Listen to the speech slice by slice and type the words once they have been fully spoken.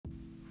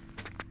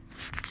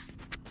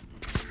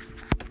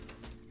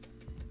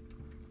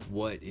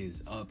What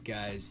is up,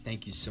 guys?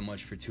 Thank you so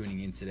much for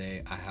tuning in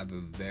today. I have a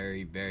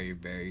very, very,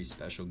 very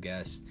special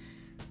guest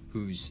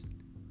who's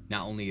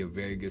not only a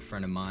very good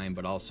friend of mine,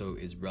 but also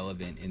is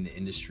relevant in the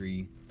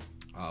industry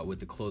with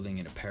the clothing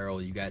and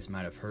apparel. You guys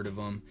might have heard of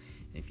him.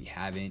 And if you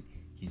haven't,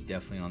 he's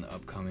definitely on the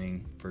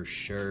upcoming for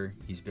sure.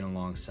 He's been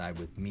alongside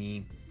with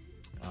me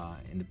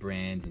in the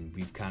brand, and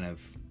we've kind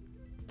of,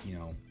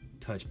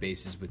 touched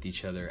bases with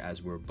each other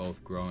as we're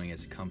both growing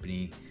as a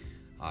company.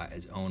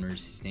 As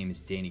owners. His name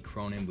is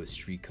Cronin with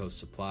Streetcoast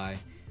Supply.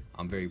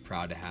 I'm very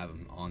proud to have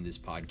him on this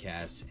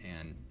podcast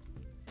and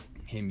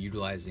him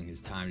utilizing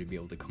his time to be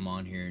able to come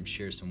on here and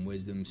share some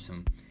wisdom,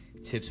 some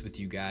tips with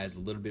you guys,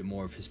 a little bit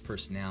more of his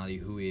personality,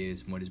 who he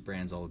is, and what his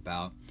brand's all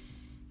about.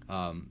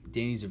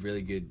 Danny's a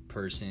really good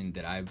person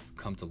that I've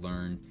come to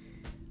learn,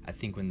 I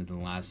think, within the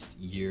last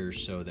year or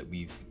so that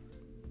we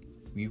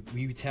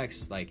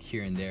text like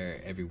here and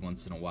there every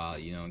once in a while,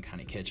 and kind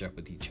of catch up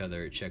with each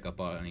other, check up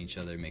on each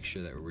other, make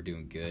sure that we're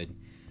doing good,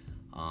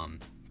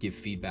 give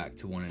feedback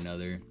to one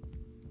another,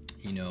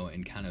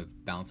 and kind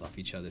of bounce off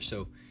each other.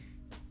 So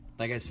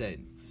like I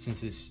said,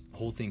 since this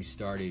whole thing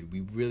started,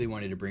 we really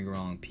wanted to bring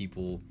along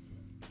people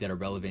that are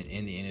relevant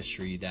in the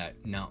industry,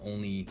 that not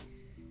only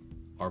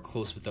are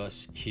close with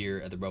us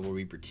here at the Rebel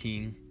Reaper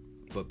team,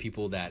 but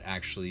people that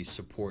actually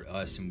support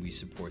us and we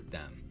support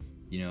them.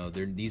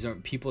 These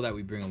aren't people that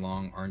we bring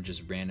along, aren't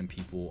just random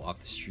people off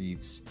the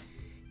streets.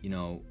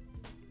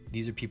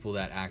 These are people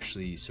that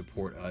actually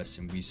support us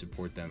and we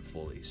support them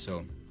fully.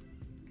 So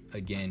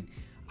again,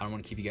 I don't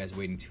want to keep you guys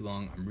waiting too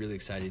long. I'm really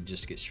excited to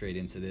just get straight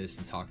into this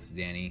and talk to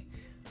Danny.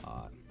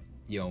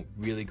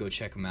 Really go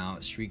check him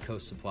out,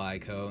 Streetcoast Supply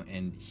Co.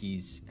 And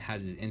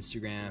has his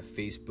Instagram,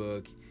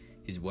 Facebook,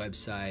 his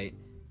website.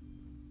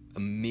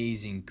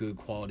 Amazing, good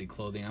quality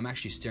clothing. I'm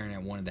actually staring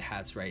at one of the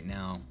hats right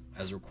now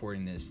as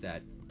recording this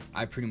that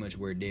I pretty much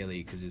wear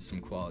daily because it's some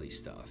quality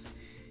stuff.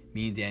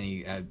 Me and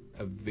Danny have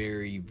a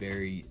very,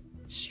 very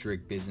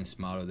strict business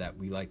model that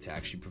we like to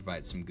actually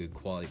provide some good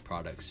quality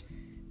products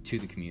to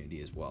the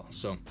community as well.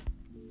 So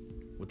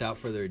without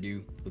further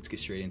ado, let's get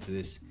straight into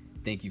this.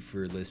 Thank you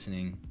for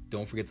listening.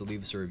 Don't forget to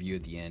leave us a review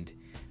at the end.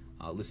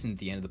 Listen at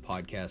the end of the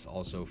podcast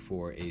also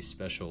for a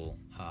special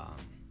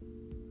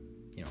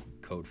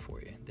code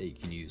for you that you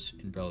can use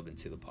and relevant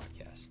to the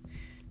podcast.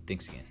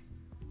 Thanks again.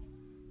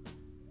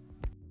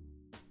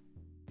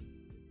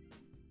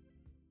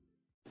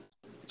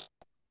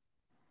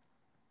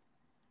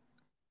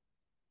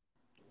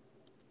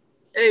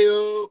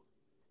 Heyo!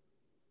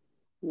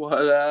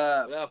 What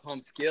up? What up, home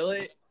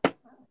skillet?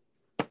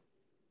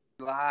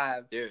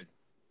 Live. Dude,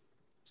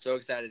 so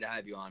excited to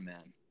have you on,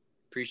 man.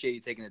 Appreciate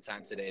you taking the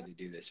time today to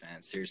do this,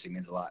 man. Seriously,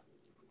 means a lot.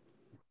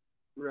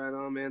 Right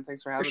on, man.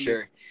 Thanks for having me. For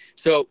sure.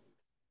 So,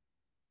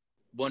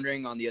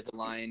 wondering on the other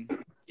line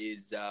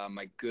is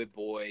my good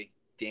boy,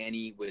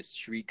 Danny with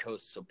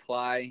Streetcoast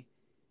Supply.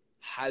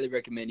 Highly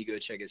recommend you go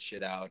check his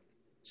shit out.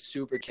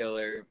 Super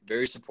killer,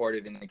 very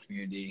supportive in the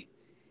community,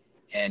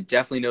 and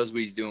definitely knows what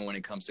he's doing when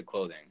it comes to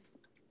clothing.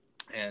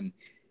 And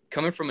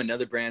coming from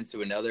another brand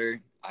to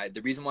another,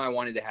 the reason why I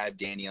wanted to have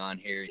Danny on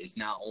here is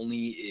not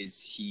only is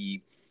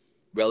he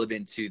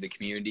relevant to the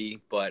community,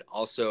 but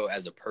also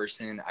as a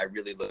person, I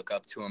really look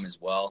up to him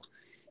as well.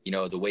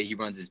 The way he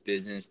runs his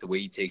business, the way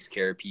he takes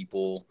care of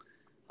people.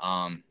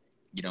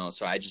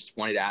 So I just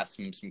wanted to ask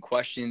him some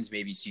questions,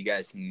 maybe so you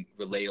guys can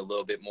relate a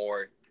little bit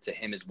more to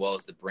him as well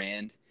as the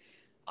brand.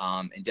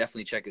 And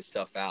definitely check his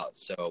stuff out.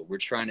 So we're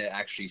trying to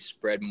actually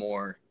spread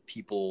more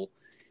people,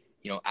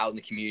 out in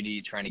the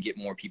community, trying to get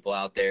more people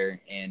out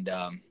there. And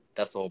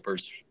that's the whole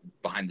purpose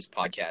behind this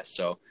podcast.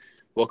 So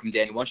welcome,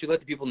 Danny. Why don't you let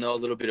the people know a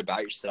little bit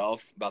about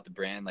yourself, about the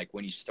brand, like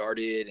when you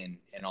started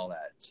and all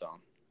that.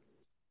 So.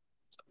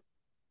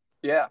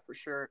 Yeah, for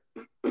sure.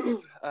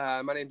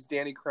 My name's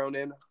Danny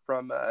Cronin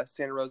from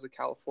Santa Rosa,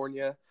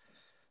 California.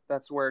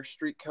 That's where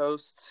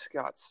Streetcoast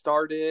got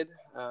started.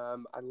 I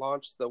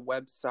launched the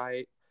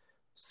website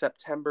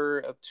September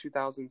of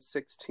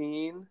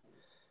 2016.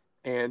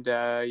 And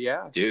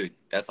yeah. Dude,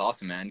 that's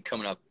awesome, man.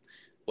 Coming up,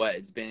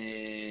 it's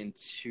been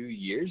 2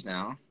 years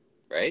now,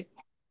 right?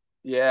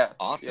 Yeah.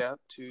 Awesome. Yeah,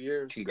 2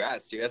 years.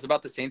 Congrats, dude. That's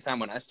about the same time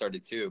when I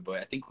started too.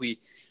 But I think we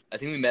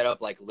met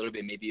up like a little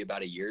bit, maybe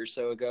about a year or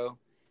so ago.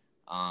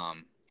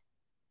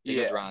 It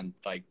was around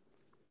like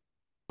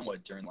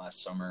during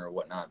last summer or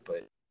whatnot.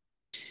 But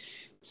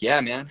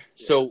yeah, man. Yeah.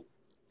 So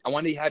I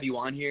wanted to have you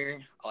on here.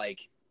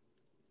 Like,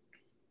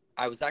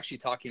 I was actually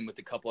talking with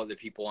a couple other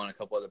people on a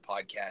couple other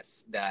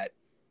podcasts that,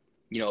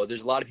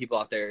 there's a lot of people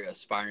out there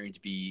aspiring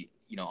to be,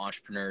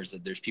 entrepreneurs.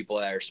 There's people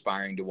that are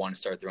aspiring to want to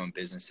start their own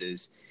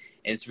businesses.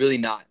 And it's really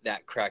not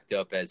that cracked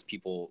up as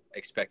people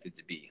expect it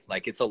to be.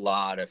 Like, it's a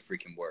lot of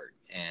freaking work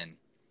and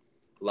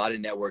a lot of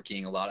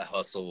networking, a lot of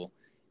hustle.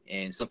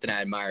 And something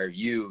I admire of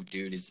you,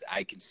 dude, is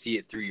I can see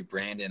it through your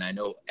brand, and I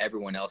know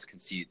everyone else can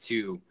see it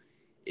too,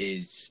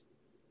 is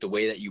the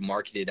way that you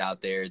market it out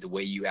there, the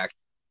way you actually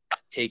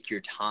take your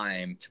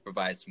time to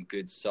provide some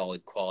good,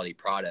 solid quality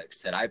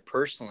products that I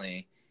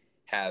personally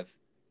have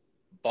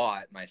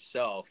bought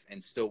myself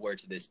and still wear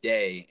to this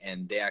day,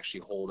 and they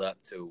actually hold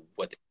up to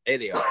what they say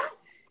they are.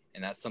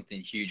 and that's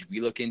something huge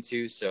we look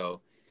into.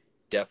 So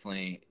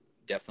definitely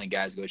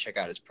guys, go check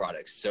out his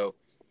products. So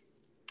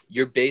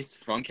you're based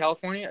from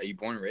California? Are you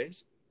born and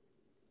raised?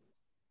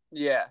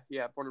 Yeah,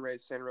 born and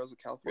raised Santa Rosa,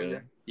 Really?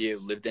 California. You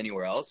lived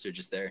anywhere else or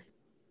just there?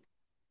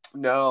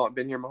 No, I've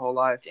been here my whole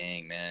life.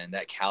 Dang, man,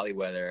 that Cali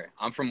weather.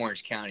 I'm from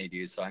Orange County,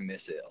 dude, so I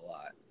miss it a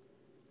lot.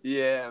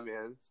 Yeah,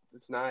 man,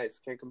 it's nice.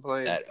 Can't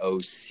complain. That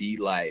OC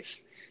life.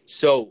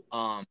 So,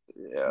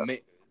 Yeah.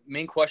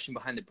 main question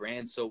behind the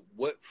brand. So,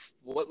 what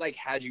like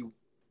had you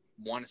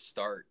want to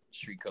start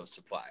Streetcoast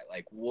Supply?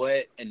 Like,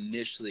 what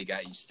initially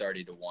got you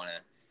started to want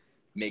to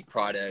make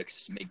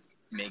products,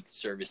 make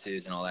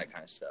services, and all that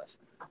kind of stuff?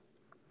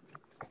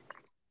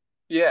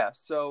 Yeah.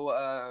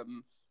 So,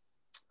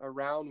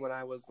 around when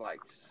I was like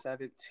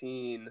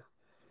 17,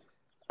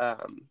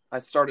 I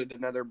started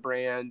another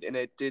brand, and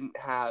it didn't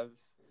have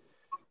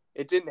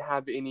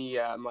any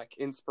like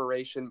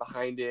inspiration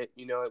behind it.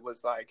 You know, it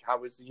was like I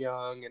was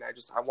young and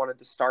I wanted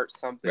to start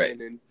something, Right.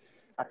 and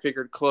I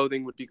figured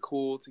clothing would be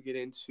cool to get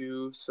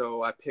into,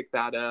 so I picked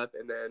that up,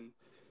 and then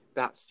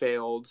that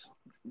failed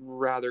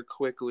rather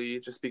quickly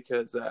just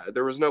because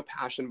there was no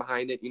passion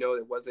behind it. You know,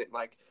 it wasn't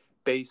like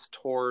based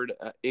toward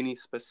any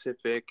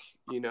specific,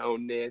 you know,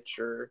 niche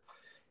or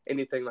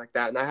anything like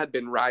that. And I had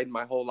been riding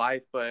my whole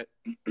life, but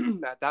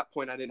at that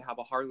point I didn't have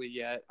a Harley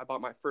yet. I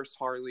bought my first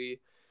Harley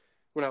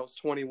when I was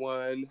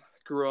 21,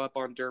 grew up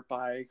on dirt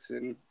bikes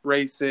and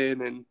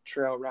racing and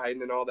trail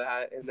riding and all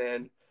that. And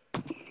then,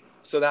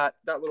 so that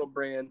little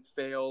brand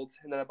failed.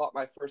 And then I bought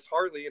my first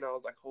Harley, and I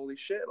was like, holy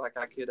shit, like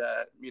I could,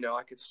 you know,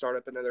 I could start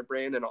up another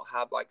brand, and I'll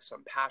have like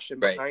some passion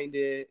Right. behind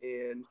it.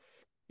 And,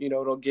 you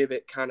know, it'll give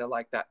it kind of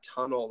like that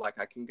tunnel, like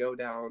I can go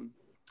down.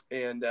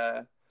 And,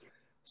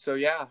 so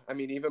yeah, I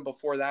mean, even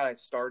before that, I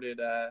started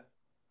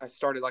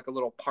like a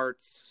little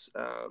parts,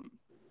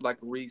 like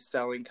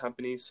reselling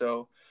company.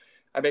 So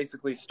I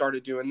basically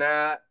started doing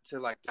that to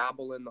like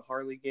dabble in the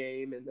Harley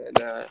game. And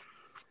then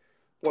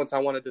once I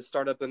wanted to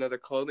start up another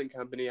clothing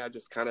company, I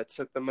just kind of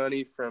took the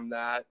money from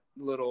that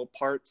little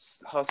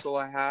parts hustle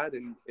I had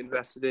and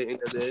invested it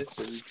into this.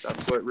 And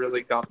that's what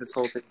really got this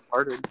whole thing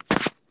started.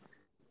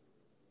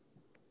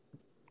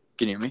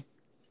 Can you hear me?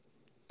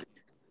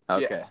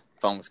 Okay. Yeah.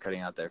 Phone was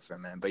cutting out there for a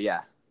minute. But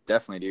yeah,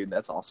 definitely, dude.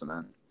 That's awesome,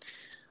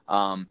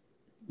 man.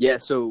 Yeah,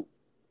 so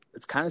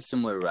it's kind of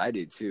similar to what I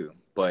did too,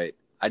 but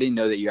I didn't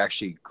know that you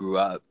actually grew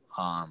up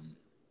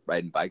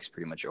riding bikes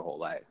pretty much your whole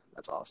life.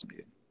 That's awesome,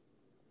 dude.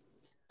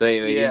 So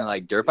you didn't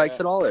like dirt bikes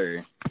at all,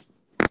 or?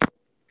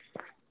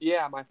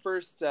 Yeah, my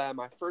first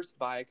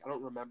bike, I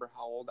don't remember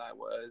how old I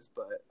was,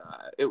 but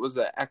it was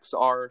a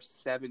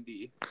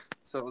XR70.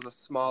 So it was a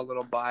small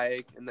little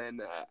bike. And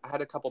then I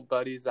had a couple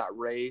buddies that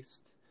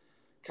raced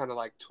kind of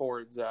like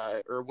towards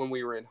or when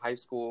we were in high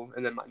school.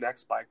 And then my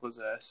next bike was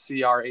a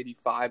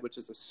CR85, which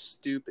is a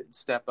stupid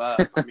step up.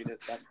 I mean,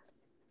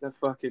 that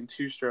fucking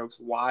two strokes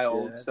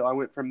wild. Yeah. So I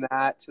went from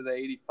that to the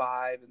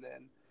 85, and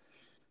then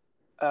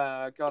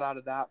got out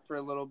of that for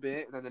a little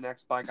bit. And then the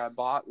next bike I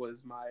bought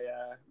was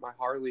my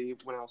Harley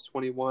when I was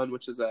 21,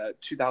 which is a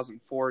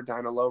 2004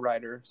 Dyna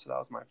Lowrider. So that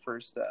was my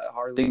first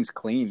Harley. Thing's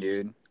clean,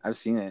 dude. I've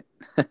seen it.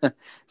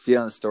 See it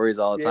on the stories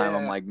all the time.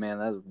 I'm like, man,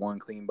 that's one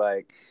clean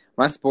bike.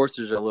 My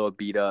Sportsters are a little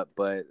beat up,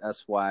 but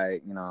that's why,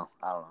 you know,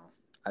 I don't know.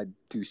 I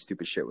do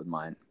stupid shit with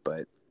mine,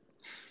 but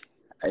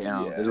you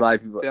know, there's a lot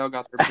of people. They all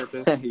got their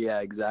purpose.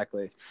 Yeah,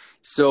 exactly.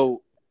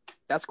 So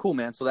that's cool,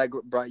 man. So that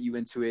brought you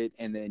into it,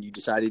 and then you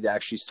decided to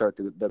actually start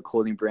the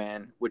clothing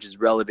brand, which is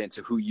relevant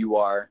to who you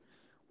are,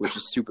 which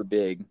is super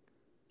big.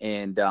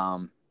 And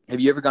have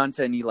you ever gone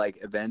to any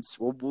like events?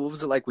 What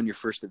was it like when your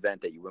first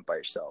event that you went by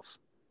yourself?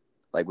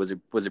 Like, was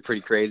it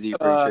pretty crazy,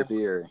 pretty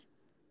trippy, or?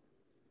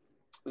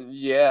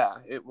 Yeah,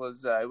 it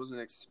was an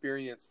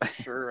experience for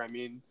sure. I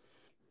mean,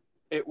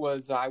 it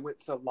was, I went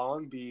to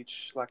Long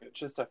Beach like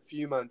just a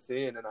few months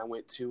in, and I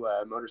went to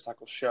a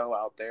motorcycle show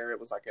out there. It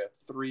was like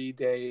a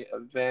 3-day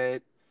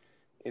event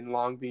in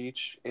Long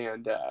Beach.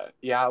 And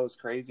yeah, it was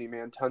crazy,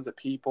 man. Tons of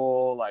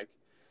people. Like,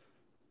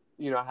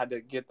 you know, I had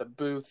to get the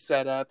booth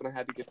set up, and I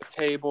had to get the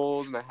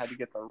tables, and I had to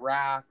get the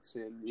racks,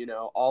 and, you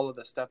know, all of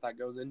the stuff that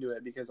goes into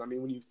it. Because, I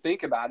mean, when you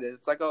think about it,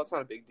 it's like, oh, it's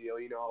not a big deal.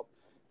 You know, I'll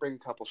bring a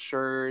couple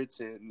shirts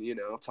and, you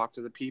know, talk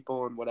to the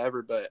people and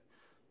whatever. But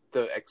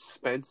the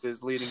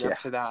expenses leading up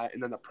to that,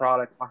 and then the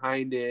product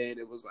behind it,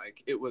 it was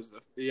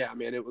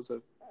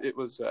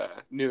a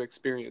new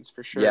experience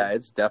for sure. Yeah,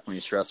 it's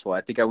definitely stressful.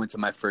 I think I went to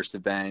my first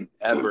event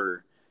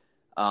ever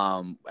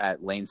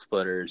at Lane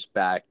Splitters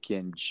back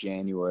in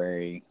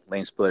January.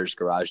 Lane Splitters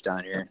garage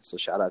down here, so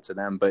shout out to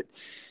them. But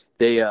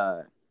they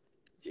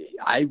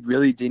I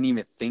really didn't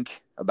even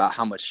think about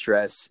how much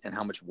stress and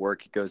how much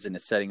work it goes into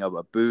setting up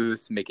a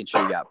booth, making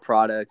sure you got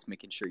products,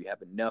 making sure you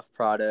have enough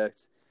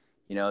products,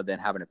 you know, then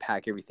having to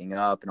pack everything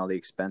up and all the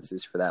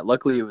expenses for that.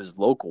 Luckily, it was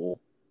local,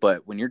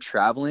 but when you're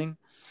traveling,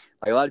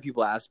 like a lot of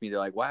people ask me, they're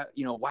like, why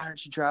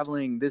aren't you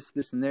traveling this,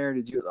 and there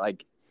to do it?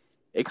 Like,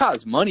 it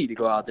costs money to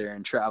go out there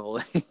and travel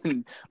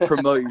and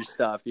promote your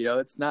stuff. You know,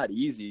 it's not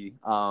easy.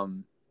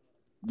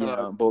 You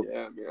know, but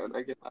yeah, man,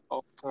 I get that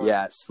all the time.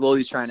 Yeah,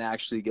 slowly trying to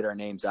actually get our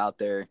names out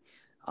there.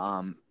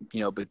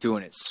 but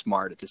doing it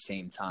smart at the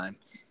same time.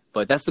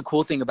 But that's the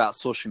cool thing about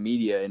social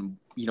media, and,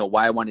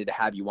 why I wanted to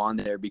have you on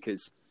there,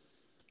 because,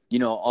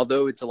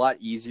 although it's a lot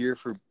easier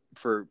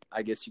for,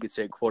 I guess you could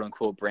say, quote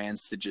unquote,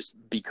 brands to just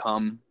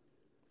become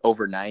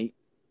overnight,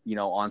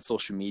 on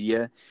social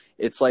media,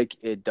 it's like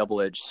a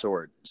double-edged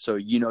sword. So,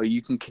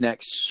 you can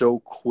connect so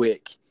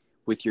quick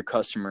with your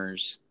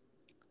customers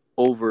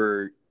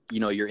over,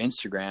 your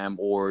Instagram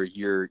or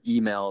your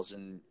emails,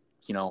 and,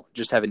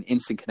 just have an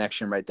instant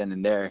connection right then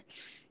and there.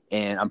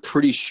 And I'm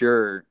pretty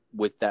sure,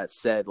 with that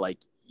said, like,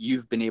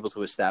 you've been able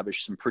to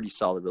establish some pretty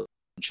solid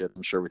relationships,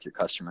 I'm sure, with your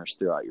customers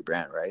throughout your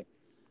brand, right?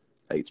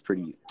 Like, it's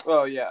pretty.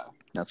 Oh yeah.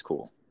 That's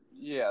cool.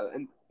 Yeah,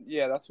 and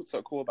yeah, that's what's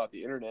so cool about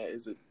the internet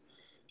is it,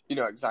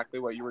 exactly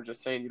what you were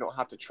just saying. You don't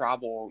have to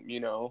travel,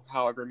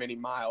 however many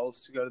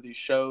miles to go to these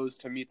shows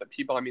to meet the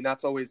people. I mean,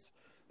 that's always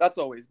best,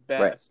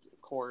 Right.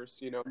 of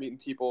course, meeting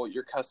people,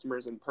 your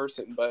customers in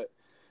person. But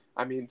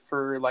I mean,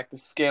 for like the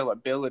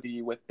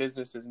scalability with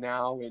businesses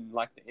now and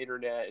like the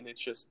internet, and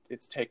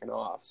it's taken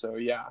off. So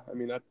yeah, I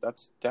mean,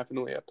 that's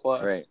definitely a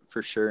plus. Right,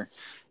 for sure.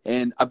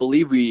 And I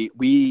believe me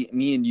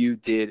and you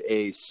did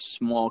a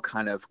small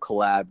kind of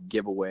collab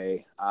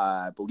giveaway.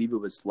 I believe it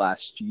was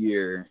last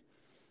year,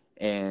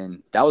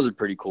 and that was a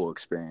pretty cool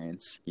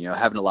experience.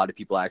 Having a lot of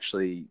people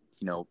actually,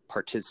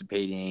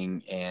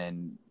 participating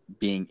and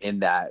being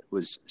in that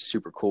was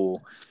super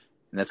cool.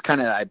 And that's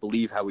kind of, I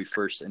believe, how we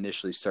first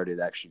initially started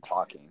actually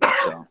talking.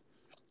 So,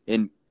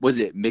 and was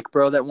it Mick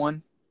Bro that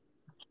won?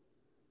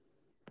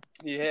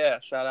 Yeah,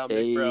 shout out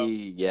Mick Bro.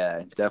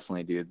 Yeah,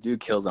 definitely, dude. Dude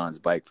kills on his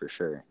bike for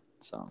sure.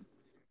 So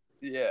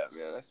yeah,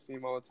 man, I see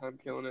him all the time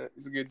killing it.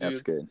 He's a good dude.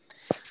 That's good.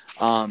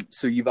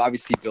 So you've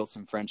obviously built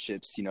some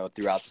friendships,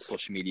 throughout the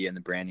social media and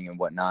the branding and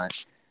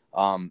whatnot.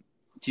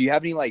 Do you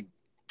have any like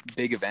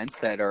big events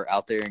that are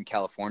out there in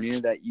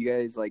California that you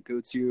guys like go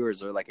to, or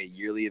is there like a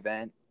yearly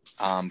event?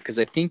 Because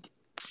I think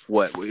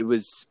I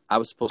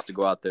was supposed to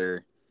go out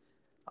there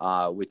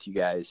with you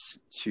guys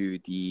to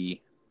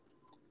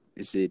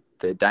is it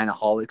the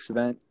Dynaholics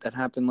event that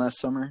happened last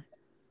summer?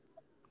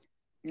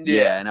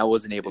 Yeah, and I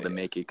wasn't able to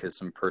make it because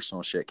some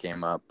personal shit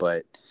came up.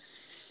 But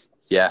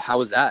yeah, how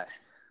was that?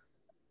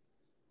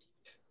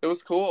 It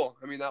was cool.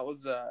 I mean, that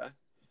was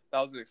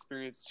an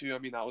experience too. I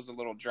mean, that was a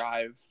little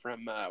drive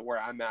from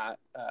where I'm at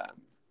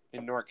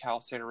in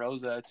NorCal, Santa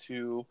Rosa,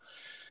 to,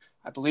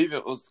 I believe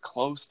it was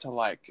close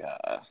to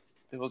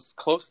it was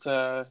close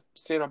to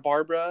Santa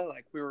Barbara.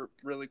 Like, we were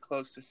really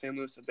close to San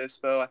Luis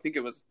Obispo. I think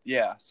it was,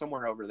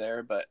 somewhere over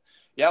there. But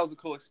yeah, it was a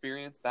cool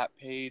experience. That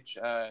page,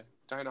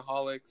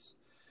 Dynaholics,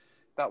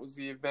 that was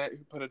the event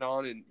who put it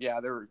on, and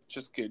yeah, there were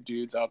just good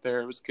dudes out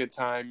there. It was good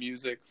time,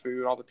 music,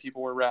 food, all the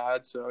people were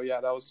rad. So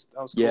yeah, that was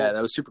cool. Yeah,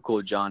 that was super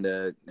cool, John,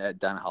 at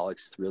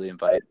Dynaholics to really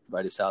invite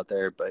us out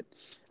there. But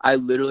I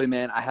literally,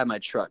 man, I had my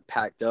truck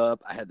packed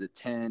up, I had the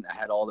tent, I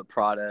had all the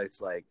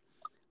products like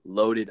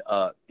loaded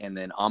up, and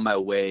then on my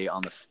way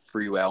on the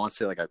freeway, I want to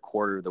say like a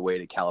quarter of the way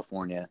to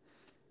California,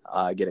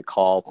 I get a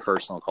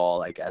personal call,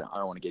 like I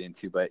don't want to get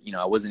into, but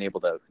I wasn't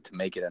able to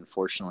make it,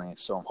 unfortunately.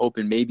 So I'm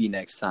hoping maybe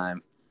next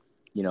time,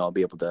 I'll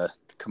be able to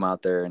come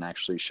out there and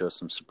actually show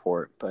some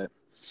support. But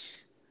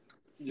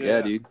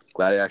yeah, dude,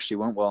 glad it actually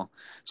went well.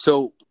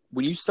 So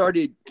when you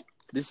started,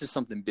 this is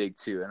something big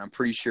too, and I'm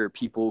pretty sure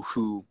people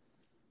who,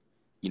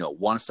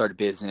 want to start a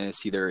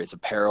business, either it's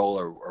apparel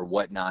or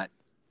whatnot,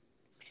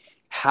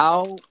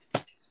 how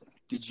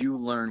did you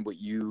learn what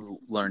you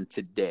learned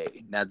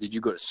today? Now, did you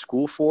go to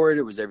school for it,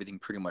 or was everything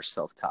pretty much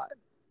self-taught?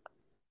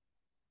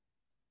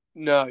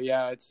 No,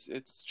 yeah,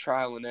 it's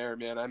trial and error,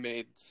 man. I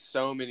made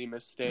so many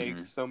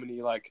mistakes, so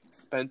many like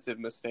expensive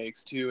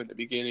mistakes too in the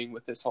beginning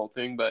with this whole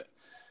thing. But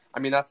I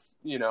mean, that's,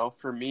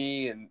 for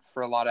me and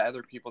for a lot of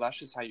other people, that's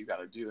just how you got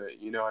to do it.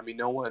 I mean,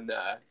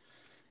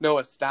 no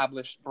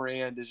established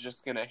brand is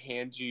just going to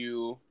hand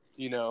you,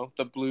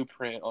 the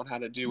blueprint on how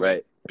to do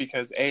it,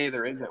 because A,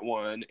 there isn't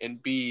one,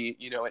 and B,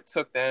 it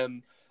took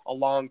them a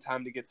long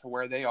time to get to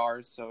where they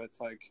are. So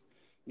it's like,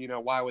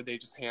 why would they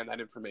just hand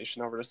that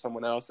information over to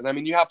someone else? And I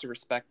mean, you have to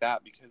respect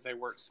that because they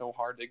work so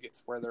hard to get to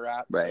where they're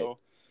at. Right. So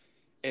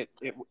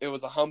it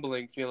was a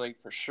humbling feeling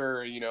for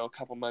sure, a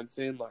couple months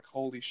in, like,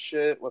 holy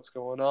shit, what's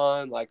going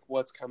on? Like,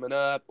 what's coming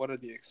up? What are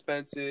the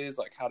expenses?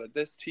 Like, how did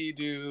this tea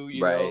do?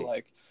 You know,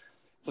 like,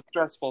 it's a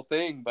stressful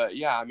thing, but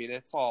yeah, I mean,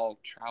 it's all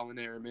trial and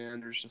error, man.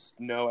 There's just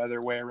no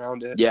other way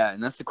around it. Yeah,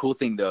 and that's the cool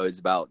thing, though, is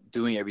about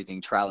doing everything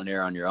trial and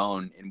error on your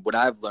own. And what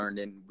I've learned,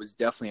 and was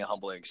definitely a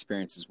humbling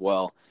experience as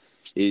well,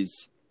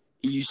 is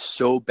you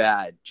so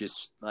bad,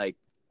 just like,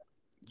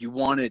 you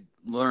want to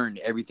learn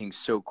everything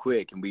so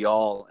quick, and we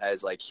all,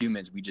 as like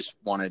humans, we just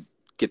want to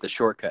get the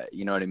shortcut,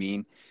 you know what I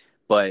mean?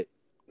 But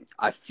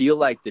I feel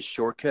like the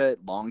shortcut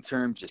long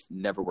term just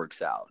never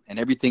works out. And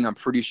everything I'm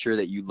pretty sure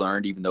that you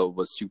learned, even though it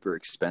was super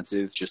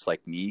expensive, just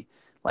like me,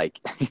 like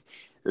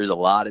there's a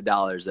lot of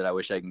dollars that I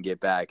wish I can get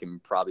back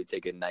and probably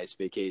take a nice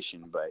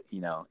vacation, but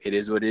it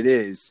is what it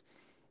is,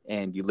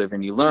 and you live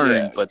and you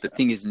learn. But the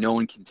thing is, no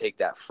one can take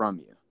that from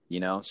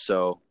you,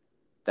 so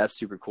that's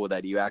super cool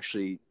that you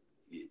actually,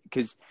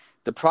 because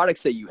the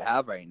products that you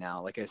have right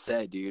now, like I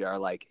said, dude, are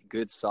like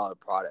good, solid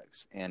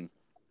products. And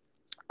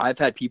I've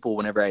had people,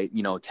 whenever I,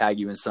 tag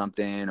you in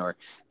something, or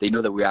they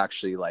know that we're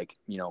actually like,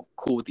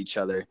 cool with each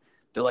other,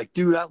 they're like,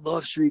 dude, I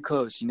love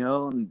Streetcoast,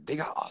 and they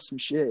got awesome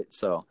shit.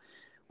 So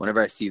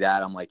whenever I see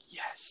that, I'm like,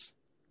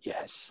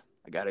 yes,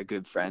 I got a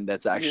good friend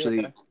that's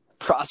actually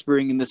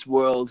prospering in this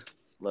world.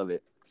 Love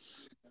it.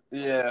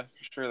 Yeah,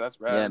 for sure.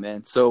 That's rad. Yeah,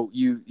 man. So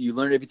you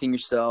learned everything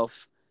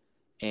yourself,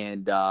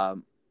 and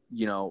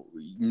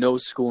no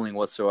schooling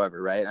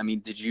whatsoever, right? I mean,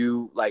 did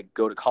you like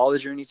go to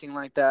college or anything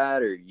like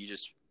that, or you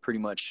just pretty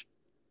much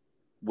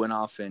went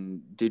off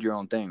and did your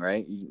own thing,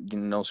 right? You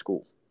didn't know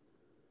school.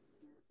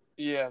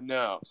 Yeah,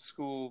 no,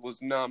 school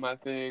was not my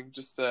thing.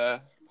 Just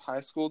a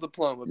high school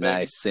diploma, baby.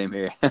 Nice, same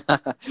here.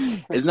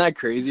 Isn't that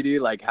crazy,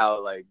 dude? Like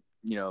how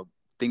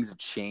things have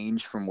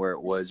changed from where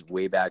it was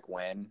way back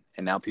when,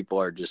 and now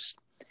people are just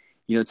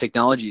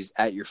technology is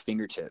at your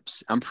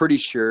fingertips. I'm pretty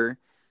sure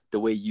the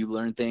way you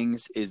learn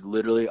things is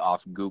literally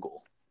off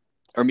Google,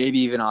 or maybe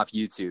even off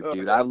YouTube,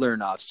 dude. I've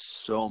learned off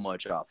so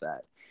much off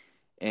that.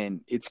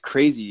 And it's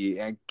crazy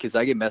because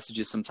I get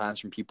messages sometimes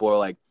from people who are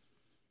like,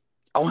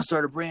 I want to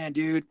start a brand,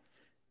 dude.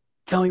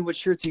 Tell me what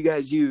shirts you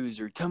guys use,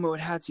 or tell me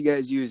what hats you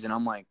guys use. And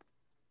I'm like,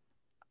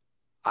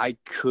 I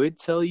could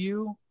tell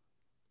you,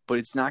 but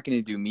it's not going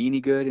to do me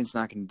any good. It's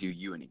not going to do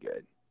you any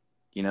good,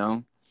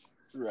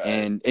 Right.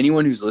 And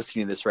anyone who's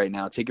listening to this right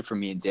now, take it from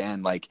me and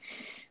Dan. Like,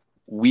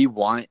 we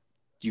want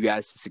you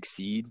guys to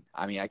succeed.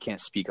 I mean, I can't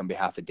speak on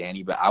behalf of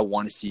Danny, but I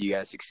want to see you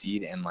guys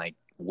succeed and like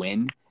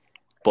win.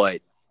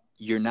 But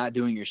you're not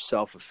doing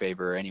yourself a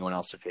favor or anyone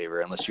else a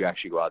favor unless you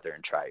actually go out there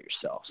and try it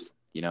yourself.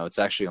 It's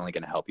actually only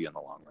going to help you in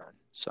the long run.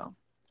 So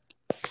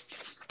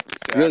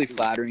really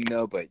flattering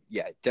though, but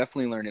yeah,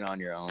 definitely learning on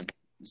your own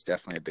is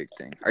definitely a big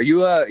thing. Are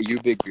you a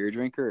big beer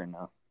drinker or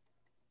no?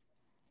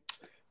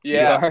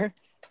 Yeah. You are?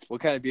 What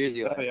kind of beers do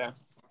you like? Oh, yeah.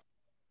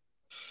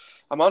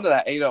 I'm onto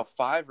that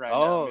 805 right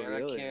now, man.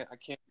 Really? I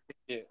can't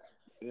take it.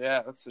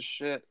 Yeah, that's the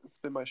shit. It's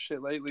been my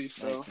shit lately,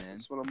 so nice, man.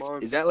 That's what I'm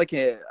on. Is that like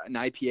an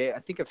IPA? I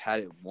think I've had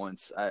it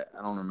once. I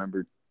don't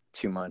remember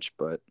too much,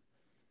 but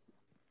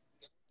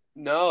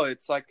no,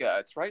 it's like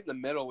it's right in the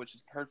middle, which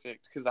is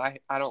perfect because I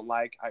don't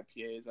like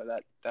IPAs.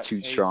 That too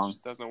taste strong.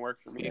 Just doesn't work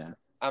for me. Yeah.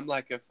 I'm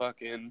like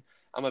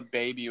I'm a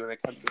baby when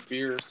it comes to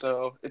beer,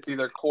 so it's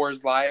either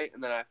Coors Light,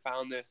 and then I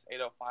found this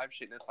 805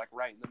 shit, and it's like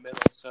right in the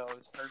middle, so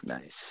it's perfect.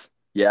 Nice.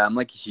 Yeah, I'm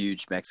like a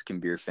huge Mexican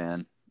beer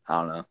fan.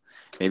 I don't know.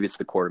 Maybe it's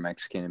the quarter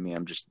Mexican in me.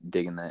 I'm just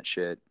digging that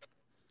shit.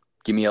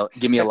 Give me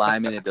a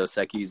lime and a Dos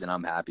Equis, and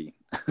I'm happy.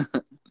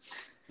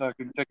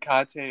 Fucking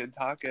Tecate and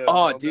tacos.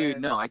 Oh,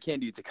 dude, no, I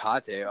can't do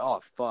Tecate. Oh,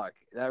 fuck.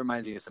 That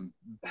reminds me of some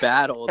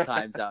bad old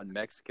times out in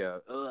Mexico.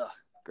 Ugh,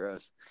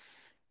 gross.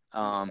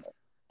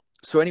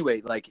 So anyway,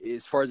 like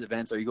as far as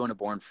events, are you going to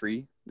Born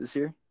Free this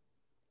year?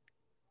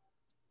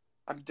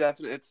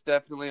 It's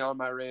definitely on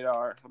my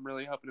radar. I'm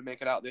really hoping to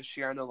make it out this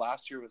year. I know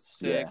last year was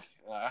sick.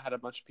 Yeah. I had a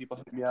bunch of people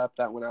hit me up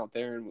that went out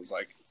there and was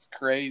like, it's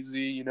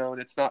crazy,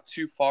 and it's not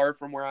too far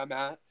from where I'm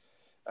at.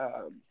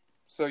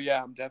 So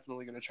yeah, I'm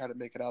definitely going to try to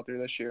make it out there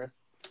this year.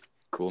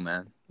 Cool,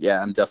 man.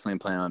 Yeah, I'm definitely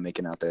planning on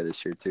making it out there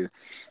this year too.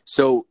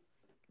 So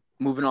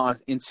moving on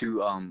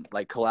into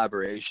like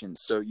collaborations.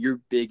 So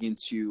you're big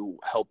into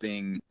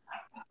helping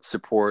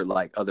support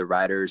like other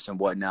writers and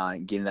whatnot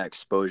and getting that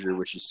exposure,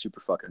 which is super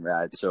fucking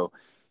rad. So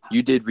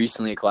you did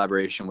recently a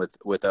collaboration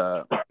with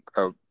a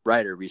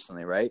writer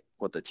recently, right?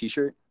 With a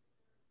t-shirt?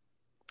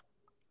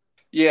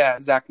 Yeah,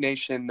 Zach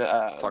Nation.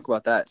 Talk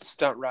about that.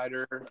 Stunt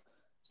rider.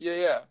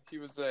 Yeah. He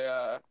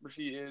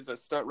is a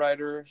stunt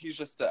rider. He's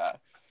just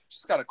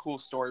got a cool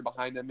story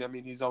behind him. I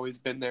mean, he's always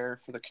been there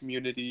for the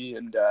community,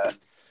 and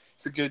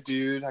he's a good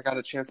dude. I got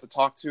a chance to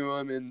talk to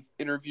him and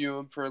interview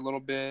him for a little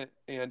bit,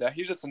 and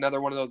he's just another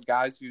one of those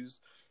guys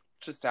who's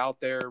just out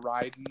there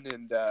riding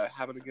and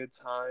having a good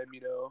time.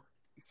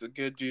 He's a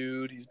good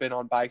dude. He's been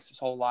on bikes his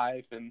whole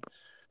life, and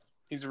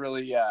he's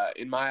really,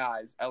 in my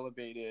eyes,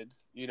 elevated,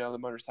 the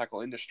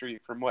motorcycle industry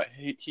from what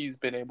he's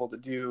been able to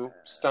do,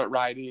 stunt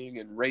riding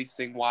and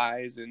racing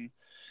wise, and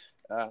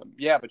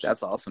but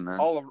that's awesome, man.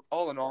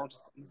 All in all,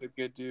 just he's a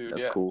good dude.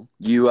 That's cool.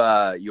 You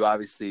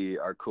obviously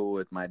are cool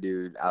with my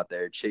dude out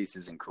there. Chase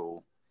isn't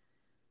cool.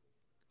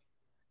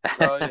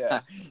 Oh yeah.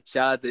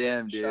 Shout out to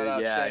him, dude. Yeah,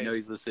 Chase. I know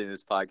he's listening to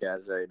this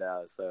podcast right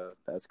now, so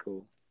that's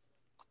cool.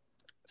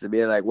 To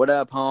be like, what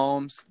up,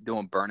 Holmes?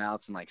 Doing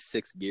burnouts in like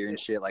 6 gear and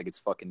shit, like it's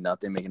fucking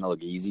nothing, making it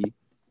look easy.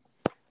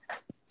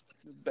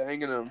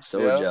 Banging them. So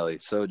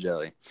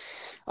jelly.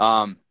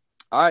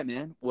 All right,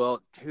 man.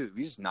 Well, dude,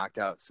 we just knocked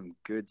out some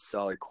good,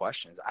 solid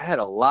questions. I had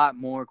a lot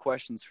more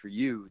questions for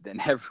you than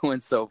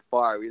everyone so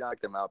far. We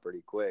knocked them out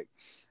pretty quick.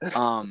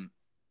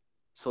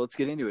 So let's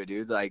get into it,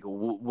 dude. Like,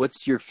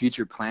 what's your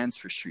future plans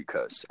for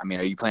Streetcoast? I mean,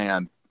 are you planning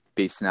on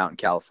basing out in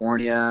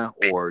California,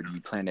 or do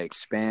you plan to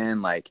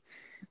expand? Like,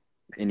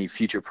 any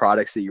future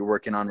products that you're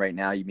working on right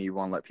now you maybe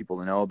want to let people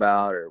know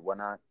about or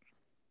whatnot?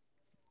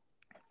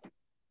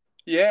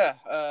 Yeah,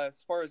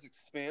 as far as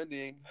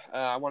expanding,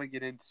 I want to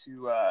get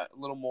into a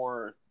little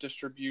more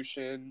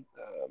distribution,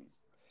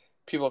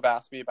 people have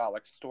asked me about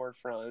like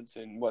storefronts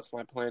and what's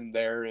my plan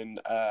there. And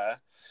I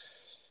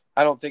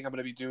don't think I'm going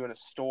to be doing a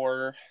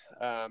store.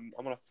 I'm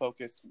going to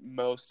focus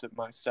most of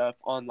my stuff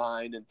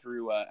online and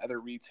through other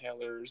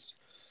retailers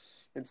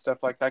and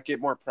stuff like that. Get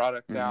more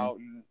product out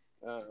and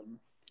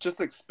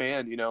just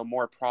expand,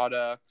 more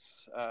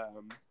products,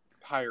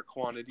 higher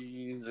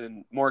quantities,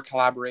 and more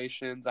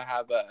collaborations.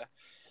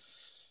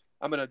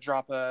 I'm going to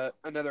drop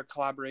another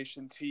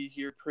collaboration tee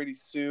here pretty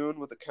soon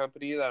with a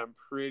company that I'm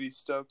pretty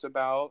stoked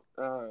about.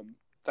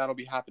 That'll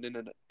be happening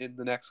in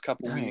the next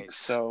couple weeks.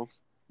 So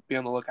be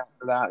on the lookout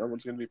for that. That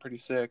one's going to be pretty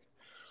sick.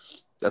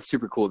 That's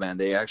super cool, man.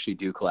 They actually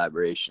do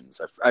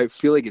collaborations. I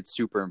feel like it's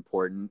super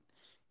important,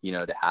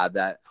 to have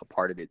that a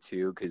part of it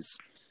too. Cause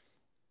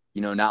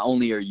not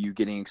only are you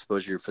getting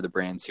exposure for the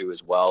brand too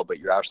as well, but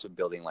you're also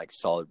building like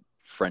solid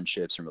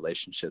friendships and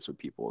relationships with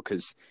people.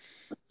 Cause,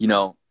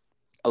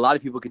 a lot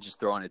of people can just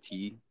throw on a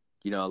tee,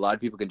 a lot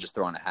of people can just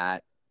throw on a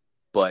hat,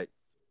 but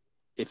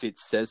if it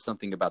says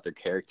something about their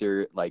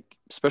character, like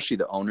especially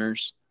the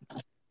owners,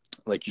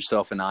 like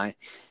yourself and I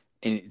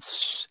think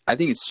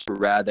it's super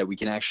rad that we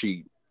can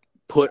actually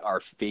put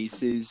our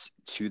faces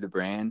to the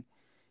brand.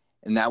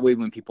 And that way,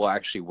 when people are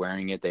actually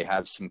wearing it, they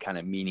have some kind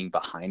of meaning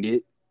behind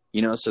it,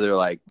 so they're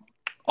like,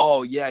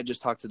 oh yeah, I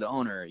just talked to the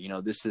owner,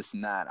 this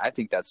and that. I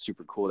think that's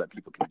super cool that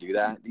people can do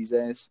that these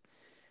days.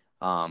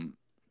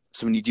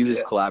 So when you do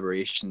this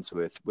collaborations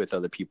with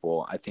other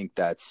people, I think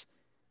that's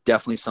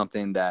definitely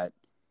something that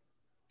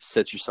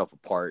sets yourself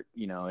apart,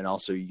 and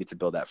also you get to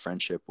build that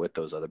friendship with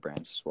those other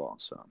brands as well.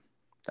 So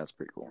that's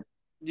pretty cool.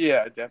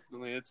 Yeah,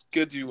 definitely. It's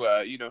good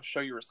to, show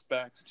your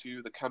respect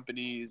to the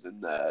companies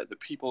and the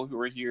people who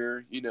are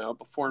here,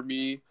 before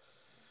me,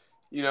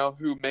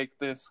 who make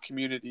this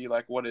community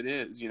like what it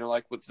is,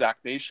 like with Zach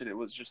Nation. It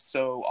was just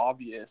so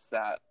obvious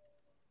that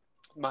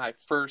my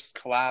first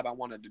collab I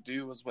wanted to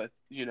do was with,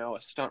 a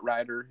stunt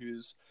rider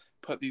who's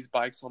put these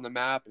bikes on the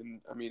map.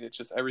 And I mean, it's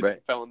just everything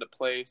fell into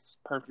place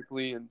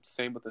perfectly, and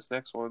same with this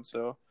next one.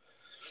 So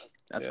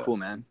that's cool,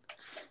 man.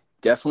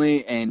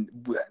 Definitely. And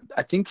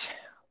I think,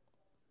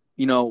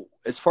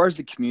 as far as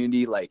the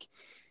community, like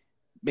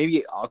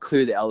maybe I'll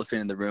clear the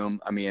elephant in the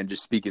room. I mean, I'm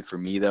just speaking for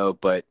me though,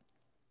 but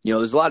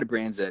there's a lot of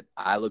brands that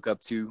I look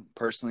up to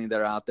personally that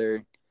are out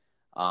there.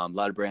 A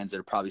lot of brands that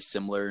are probably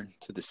similar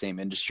to the same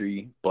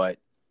industry, but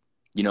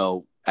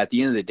at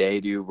the end of the day,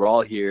 dude, we're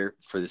all here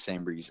for the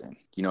same reason.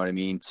 You know what I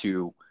mean?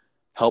 To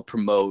help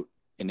promote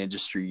an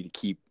industry to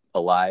keep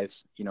alive,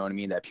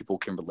 that people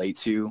can relate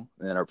to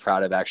and that are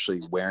proud of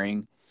actually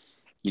wearing.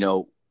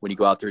 When you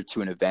go out there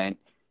to an event,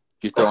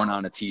 you're throwing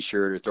on a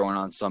t-shirt or throwing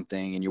on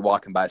something and you're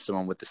walking by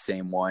someone with the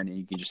same one, and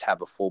you can just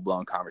have a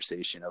full-blown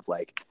conversation of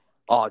like,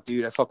 oh,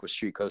 dude, I fuck with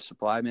Streetcoast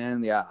Supply,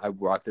 man. Yeah, I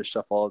rock their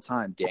stuff all the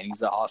time. Danny's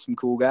the awesome,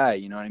 cool guy,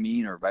 you know what I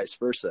mean? Or vice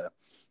versa.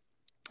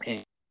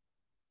 And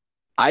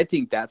I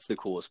think that's the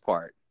coolest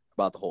part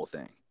about the whole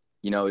thing,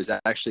 is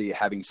actually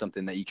having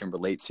something that you can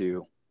relate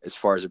to as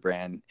far as a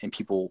brand, and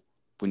people,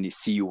 when they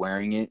see you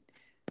wearing it,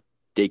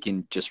 they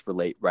can just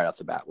relate right off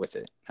the bat with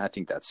it. I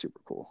think that's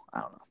super cool.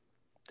 I don't know.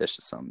 That's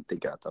just something they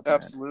got up.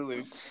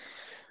 Absolutely.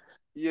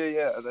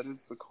 Yeah, that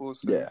is the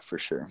coolest thing. Yeah, for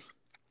sure.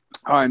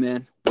 All right,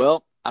 man.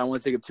 Well, I don't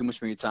want to take up too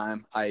much of your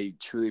time. I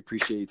truly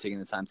appreciate you taking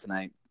the time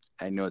tonight.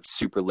 I know it's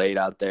super late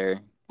out there,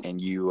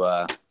 and you,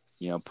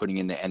 putting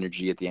in the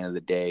energy at the end of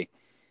the day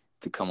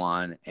to come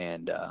on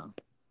and,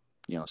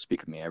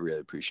 speak with me. I really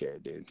appreciate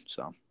it, dude.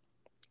 So.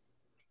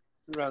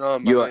 Right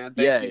on, man.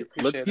 Thank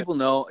you. Let the people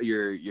know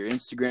your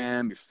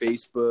Instagram, your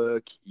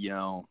Facebook,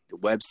 your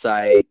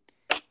website,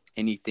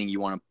 anything you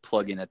want to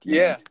plug in at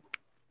the end.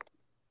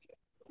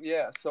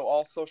 Yeah. So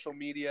all social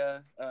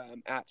media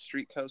at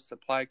Streetcoast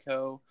Supply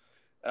Co.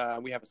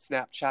 We have a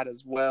Snapchat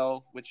as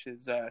well, which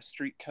is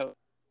Streetcoast.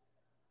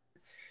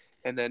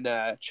 And then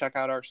check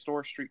out our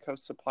store,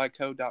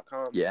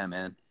 streetcoastsupplyco.com. Yeah,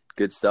 man.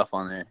 Good stuff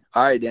on there.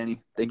 All right,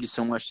 Danny. Thank you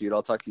so much, dude.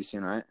 I'll talk to you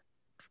soon, all right?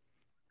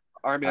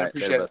 All right, man. I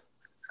appreciate it.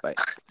 Bye.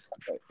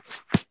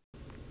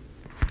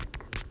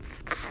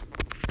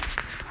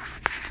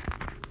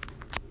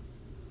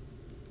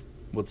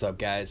 What's up,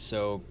 guys?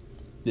 So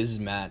this is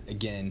Matt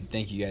again.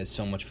 Thank you guys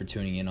so much for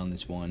tuning in on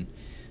this one.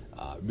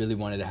 Really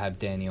wanted to have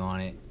Danny on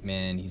it.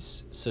 Man,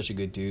 he's such a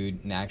good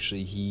dude, and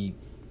actually he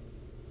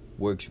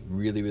works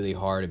really, really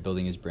hard at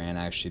building his brand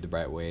actually the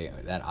right way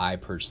that I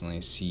personally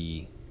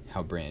see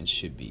how brands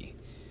should be.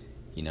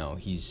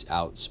 He's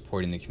out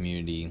supporting the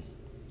community.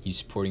 He's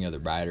supporting other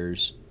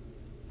riders,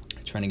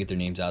 trying to get their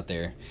names out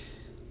there.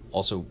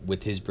 Also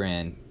with his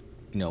brand,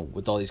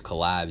 with all these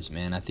collabs,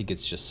 man, I think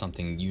it's just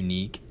something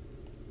unique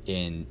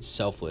and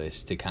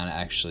selfless to kind of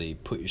actually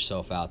put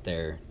yourself out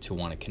there to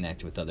want to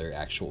connect with other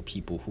actual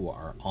people who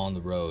are on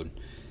the road,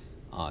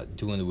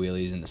 doing the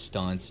wheelies and the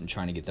stunts and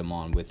trying to get them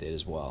on with it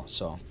as well.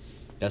 So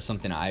that's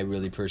something I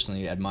really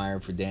personally admire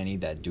for Danny,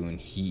 that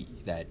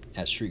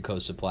at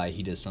Streetcoast Supply,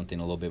 he does something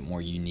a little bit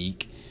more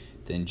unique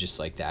than just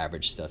like the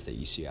average stuff that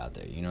you see out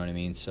there. You know what I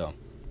mean? So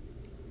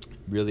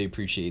really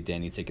appreciate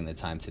Danny taking the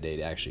time today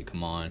to actually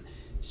come on,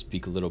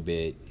 speak a little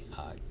bit,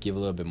 give a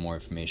little bit more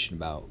information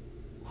about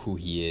who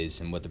he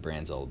is and what the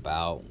brand's all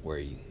about, where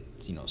he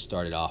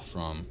started off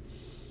from.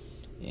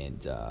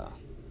 And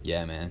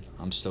yeah, man,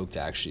 I'm stoked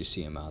to actually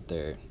see him out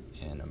there,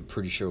 and I'm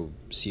pretty sure we'll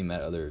see him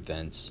at other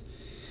events.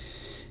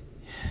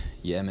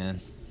 Yeah,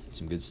 man,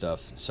 some good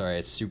stuff. Sorry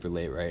it's super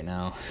late right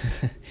now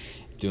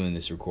doing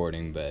this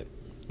recording, but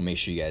we'll make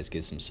sure you guys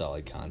get some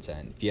solid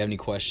content. If you have any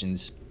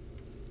questions,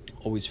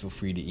 always feel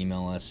free to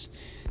email us.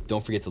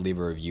 Don't forget to leave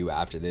a review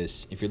after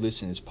this. If you're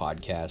listening to this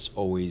podcast,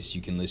 always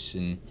you can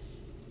listen,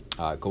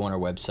 go on our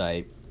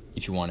website.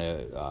 If you want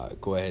to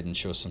go ahead and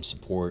show some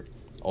support,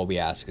 all we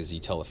ask is you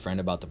tell a friend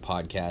about the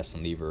podcast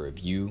and leave a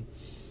review.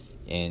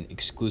 And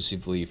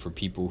exclusively for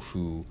people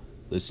who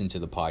listen to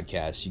the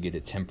podcast, you get a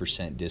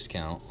 10%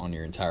 discount on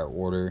your entire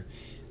order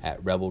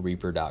at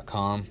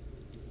rebelreaper.com.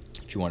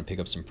 If you want to pick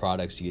up some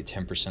products, you get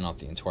 10% off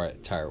the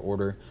entire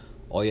order.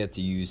 All you have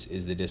to use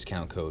is the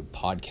discount code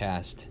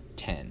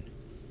podcast10.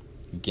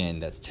 Again,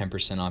 that's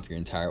 10% off your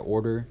entire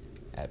order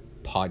at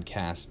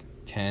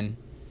podcast10.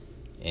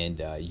 And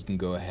you can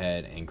go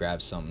ahead and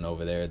grab something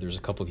over there. There's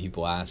a couple of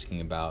people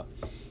asking about,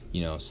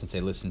 since they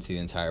listen to the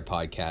entire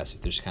podcast,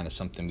 if there's kind of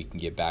something we can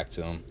get back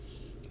to them.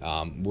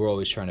 We're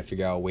always trying to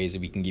figure out ways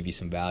that we can give you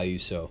some value.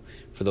 So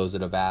for those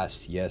that have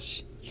asked,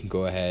 yes, you can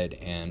go ahead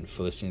and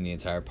for listening to the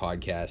entire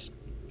podcast,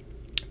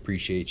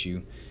 appreciate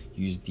you.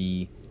 Use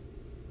the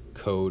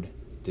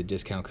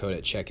discount code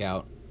at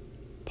checkout,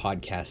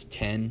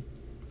 podcast10,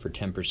 for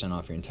 10%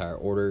 off your entire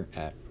order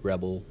at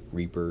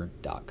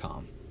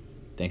rebelreaper.com.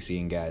 Thanks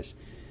again, guys.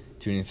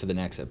 Tune in for the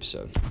next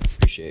episode.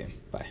 Appreciate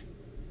it. Bye.